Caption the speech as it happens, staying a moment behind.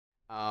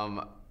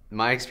Um,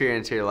 my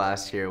experience here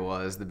last year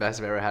was the best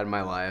I've ever had in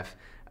my life.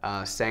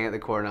 Staying at the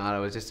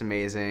Coronado was just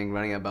amazing.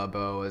 Running at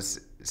Balboa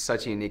was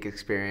such a unique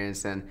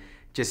experience, and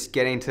just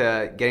getting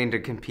to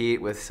compete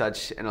with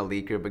such an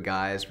elite group of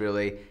guys,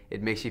 really,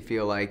 it makes you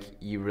feel like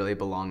you really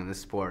belong in the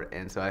sport,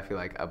 and so I feel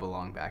like I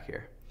belong back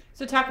here.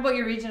 So talk about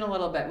your region a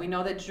little bit. We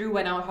know that Drew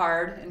went out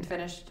hard and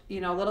finished, a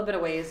little bit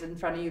of ways in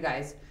front of you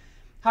guys.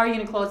 How are you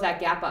going to close that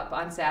gap up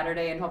on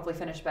Saturday and hopefully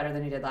finish better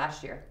than you did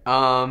last year?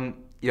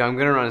 I'm going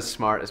to run as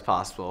smart as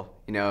possible.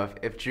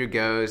 If Drew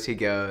goes, he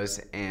goes,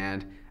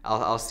 and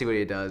I'll see what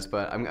he does.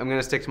 But I'm going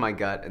to stick to my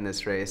gut in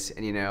this race.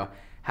 And,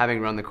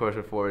 having run the course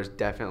before is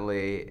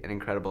definitely an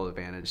incredible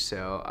advantage.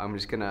 So I'm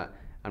gonna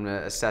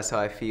assess how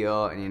I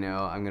feel, and,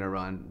 I'm going to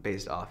run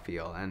based off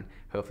feel. And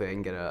hopefully I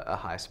can get a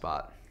high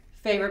spot.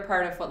 Favorite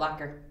part of Foot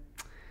Locker?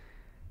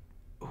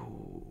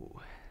 Ooh.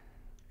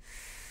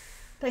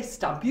 Did I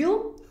stump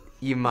you?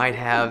 You might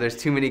have. There's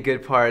too many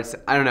good parts.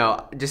 I don't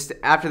know. Just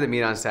after the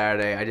meet on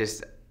Saturday,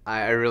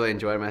 I really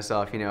enjoyed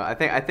myself.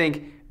 I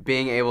think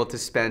being able to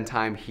spend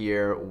time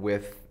here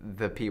with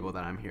the people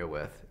that I'm here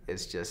with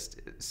is just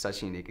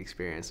such a unique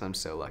experience. I'm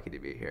so lucky to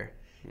be here.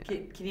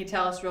 Yeah. Can you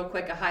tell us real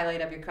quick a highlight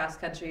of your cross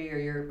country or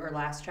your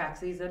last track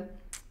season?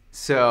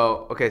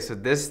 So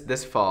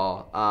this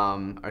fall,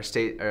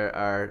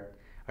 our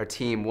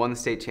team won the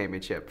state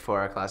championship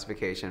for our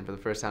classification for the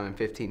first time in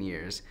 15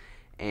 years.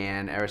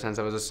 And ever since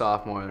I was a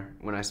sophomore,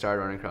 when I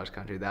started running cross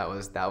country, that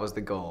was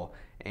the goal.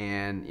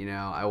 And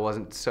I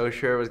wasn't so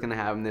sure it was going to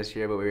happen this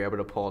year, but we were able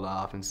to pull it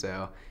off. And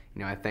so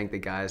I thank the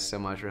guys so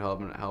much for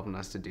helping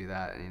us to do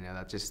that. And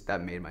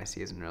that made my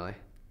season, really.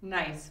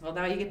 Nice. Well,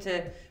 now you get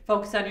to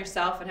focus on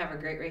yourself and have a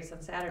great race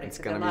on Saturday. It's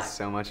going to be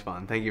so much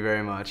fun. Thank you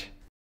very much.